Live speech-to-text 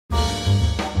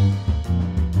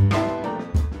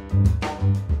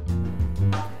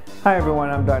Hi everyone,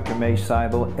 I'm Dr.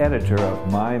 Seibel, editor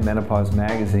of My Menopause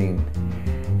magazine.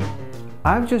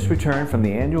 I've just returned from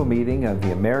the annual meeting of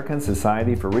the American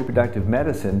Society for Reproductive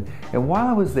Medicine, and while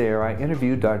I was there, I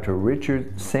interviewed Dr.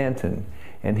 Richard Santen,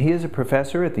 and he is a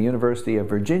professor at the University of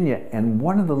Virginia and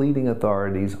one of the leading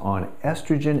authorities on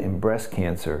estrogen and breast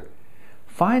cancer.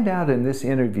 Find out in this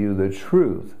interview the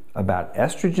truth about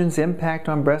estrogen's impact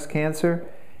on breast cancer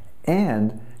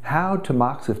and how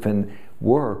tamoxifen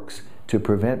works to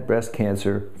prevent breast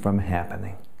cancer from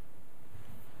happening.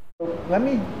 Let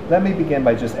me begin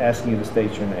by just asking you to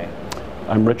state your name.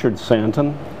 I'm Richard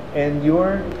Santen. And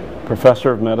you're?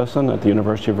 Professor of Medicine at the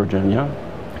University of Virginia.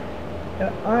 And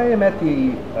I am at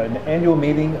the annual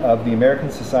meeting of the American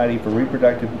Society for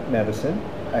Reproductive Medicine.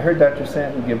 I heard Dr.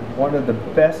 Santen give one of the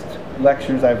best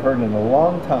lectures I've heard in a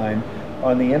long time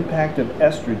on the impact of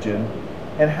estrogen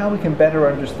and how we can better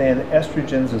understand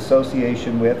estrogen's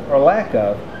association with, or lack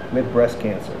of, with breast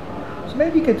cancer. So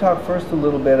maybe you could talk first a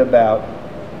little bit about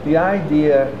the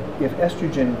idea if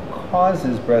estrogen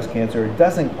causes breast cancer or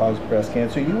doesn't cause breast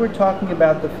cancer. You were talking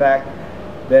about the fact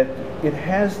that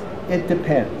it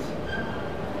depends.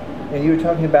 And you were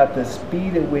talking about the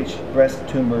speed at which breast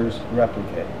tumors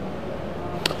replicate.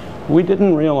 We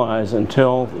didn't realize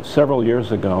until several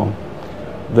years ago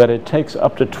that it takes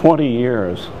up to 20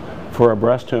 years for a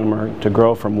breast tumor to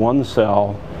grow from one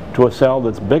cell to a cell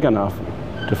that's big enough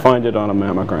to find it on a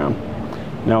mammogram.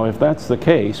 Now, if that's the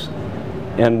case,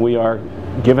 and we are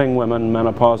giving women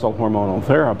menopausal hormonal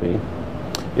therapy,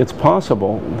 it's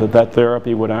possible that that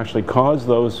therapy would actually cause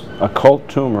those occult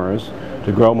tumors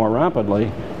to grow more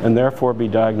rapidly and therefore be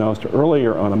diagnosed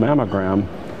earlier on a mammogram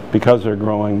because they're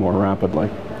growing more rapidly.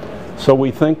 So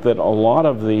we think that a lot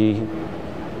of the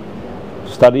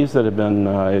studies that have been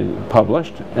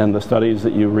published and the studies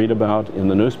that you read about in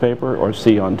the newspaper or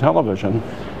see on television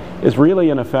is really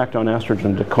an effect on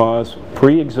estrogen to cause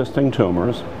pre-existing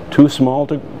tumors, too small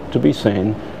to be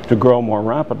seen, to grow more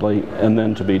rapidly and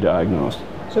then to be diagnosed.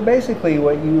 So basically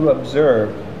what you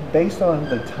observed, based on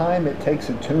the time it takes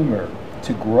a tumor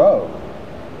to grow,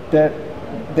 that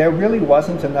there really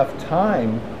wasn't enough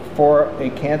time for a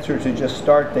cancer to just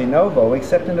start de novo,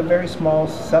 except in a very small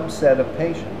subset of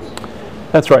patients.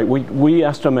 That's right. We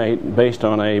estimate, based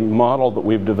on a model that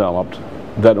we've developed,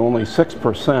 that only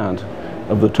 6%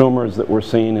 of the tumors that were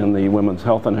seen in the Women's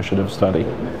Health Initiative study,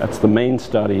 that's the main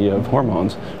study of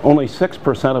hormones, only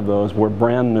 6% of those were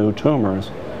brand new tumors.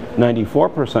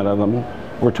 94% of them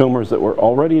were tumors that were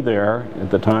already there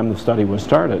at the time the study was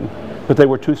started, but they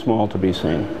were too small to be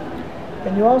seen.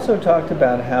 And you also talked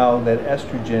about how that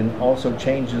estrogen also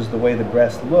changes the way the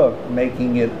breasts look,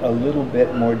 making it a little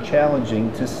bit more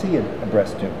challenging to see a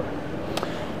breast tumor.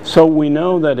 So we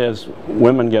know that as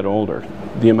women get older,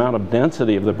 the amount of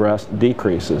density of the breast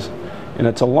decreases, and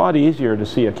it's a lot easier to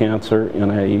see a cancer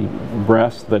in a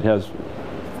breast that has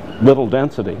little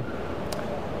density.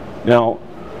 Now,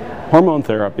 hormone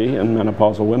therapy in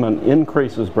menopausal women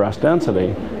increases breast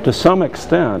density. To some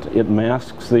extent, it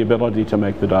masks the ability to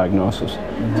make the diagnosis.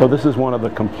 So this is one of the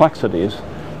complexities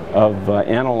of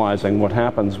analyzing what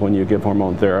happens when you give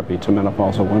hormone therapy to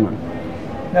menopausal women.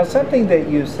 Now, something that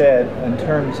you said in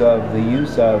terms of the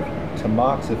use of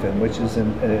tamoxifen, which is in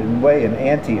a way an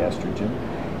anti-estrogen,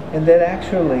 and that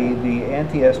actually the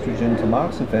anti-estrogen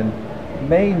tamoxifen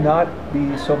may not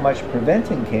be so much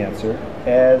preventing cancer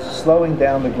as slowing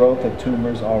down the growth of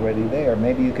tumors already there.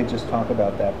 Maybe you could just talk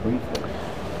about that briefly.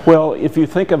 Well, if you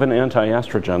think of an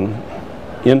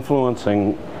anti-estrogen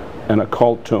influencing an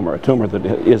occult tumor, a tumor that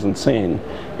isn't seen,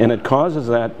 and it causes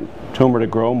that tumor to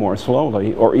grow more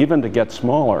slowly or even to get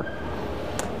smaller,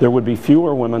 there would be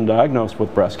fewer women diagnosed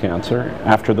with breast cancer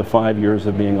after the 5 years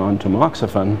of being on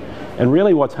tamoxifen. And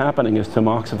really what's happening is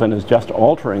tamoxifen is just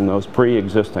altering those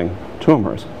pre-existing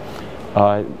tumors,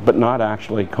 but not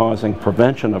actually causing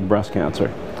prevention of breast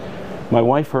cancer. My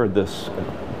wife heard this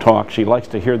talk. She likes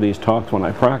to hear these talks when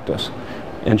I practice.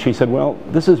 And she said, well,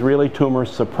 this is really tumor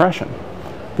suppression.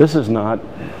 This is not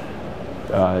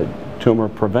tumor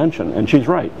prevention. And she's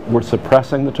right. We're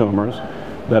suppressing the tumors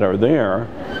that are there,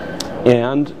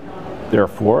 and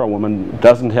therefore a woman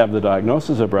doesn't have the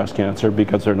diagnosis of breast cancer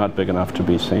because they're not big enough to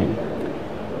be seen.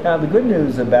 Now, the good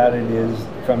news about it is,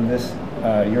 from this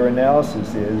your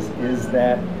analysis is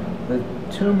that the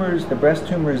tumors, the breast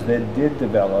tumors that did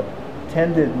develop,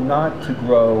 tended not to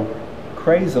grow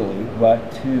crazily,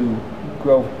 but to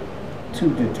grow to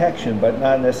detection, but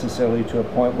not necessarily to a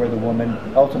point where the woman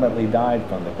ultimately died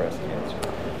from the breast cancer.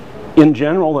 In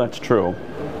general, that's true.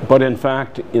 But in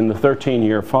fact, in the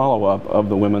 13-year follow-up of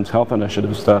the Women's Health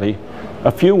Initiative study,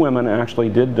 a few women actually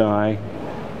did die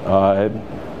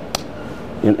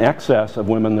in excess of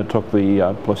women that took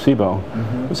the placebo.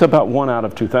 It was about 1 out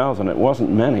of 2,000. It wasn't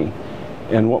many.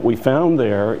 And what we found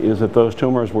there is that those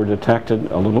tumors were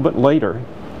detected a little bit later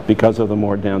because of the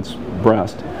more dense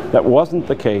breast. That wasn't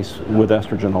the case with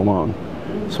estrogen alone.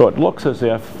 So it looks as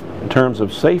if, in terms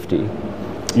of safety,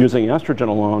 using estrogen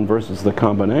alone versus the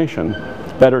combination,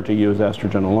 it's better to use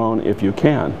estrogen alone if you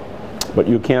can. But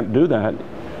you can't do that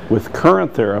with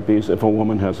current therapies if a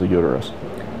woman has a uterus.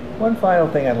 One final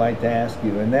thing I'd like to ask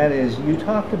you, and that is, you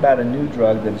talked about a new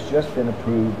drug that's just been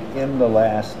approved in the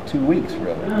last 2 weeks,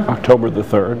 really. October the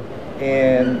 3rd.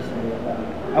 And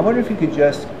I wonder if you could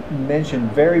just mention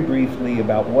very briefly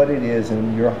about what it is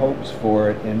and your hopes for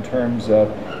it in terms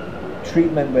of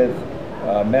treatment with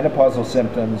menopausal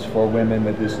symptoms for women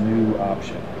with this new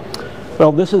option.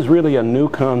 Well, this is really a new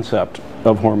concept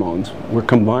of hormones. We're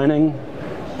combining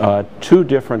 2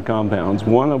 different compounds,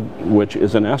 one of which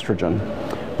is an estrogen.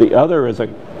 The other is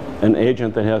an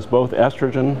agent that has both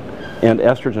estrogen and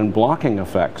estrogen blocking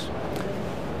effects.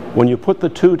 When you put the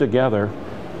 2 together,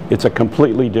 it's a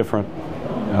completely different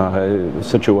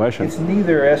situation. It's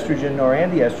neither estrogen nor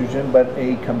anti-estrogen, but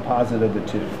a composite of the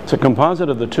 2. It's a composite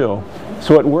of the 2,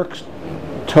 so it works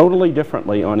totally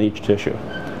differently on each tissue.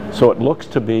 So it looks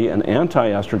to be an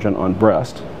anti-estrogen on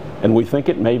breast, and we think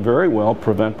it may very well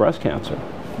prevent breast cancer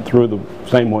through the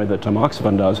same way that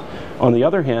tamoxifen does. On the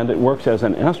other hand, it works as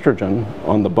an estrogen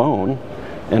on the bone,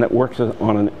 and it works as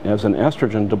an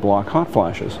estrogen to block hot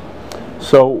flashes.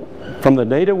 So from the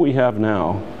data we have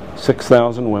now,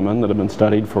 6,000 women that have been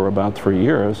studied for about 3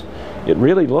 years, it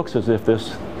really looks as if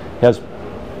this has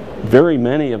very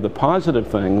many of the positive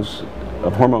things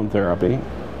of hormone therapy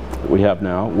that we have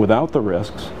now without the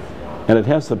risks, and it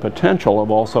has the potential of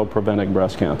also preventing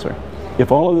breast cancer.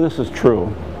 If all of this is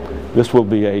true, this will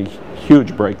be a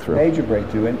huge breakthrough. Major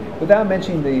breakthrough. And without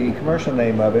mentioning the commercial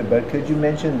name of it, but could you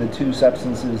mention the 2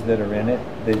 substances that are in it,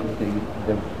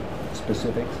 the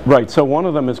specifics? Right, so one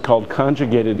of them is called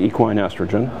conjugated equine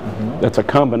estrogen. That's a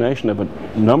combination of a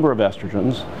number of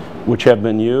estrogens which have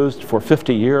been used for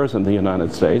 50 years in the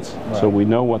United States, so we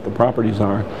know what the properties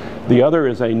are. The other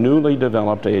is a newly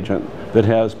developed agent that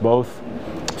has both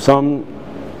some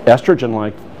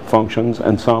estrogen-like functions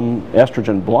and some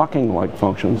estrogen blocking-like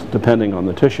functions depending on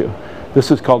the tissue.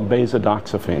 This is called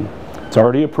basidoxifene. It's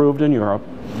already approved in Europe,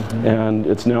 and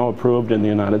it's now approved in the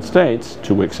United States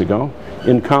 2 weeks ago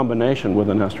in combination with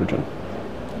an estrogen.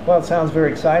 Well, it sounds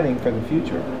very exciting for the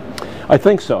future. I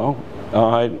think so.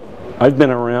 I've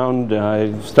been around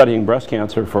studying breast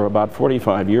cancer for about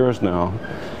 45 years now,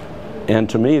 and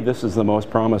to me this is the most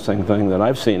promising thing that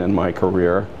I've seen in my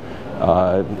career,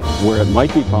 where it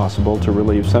might be possible to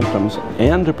relieve symptoms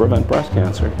and to prevent breast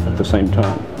cancer at the same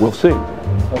time. We'll see.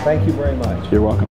 Well, thank you very much. You're welcome.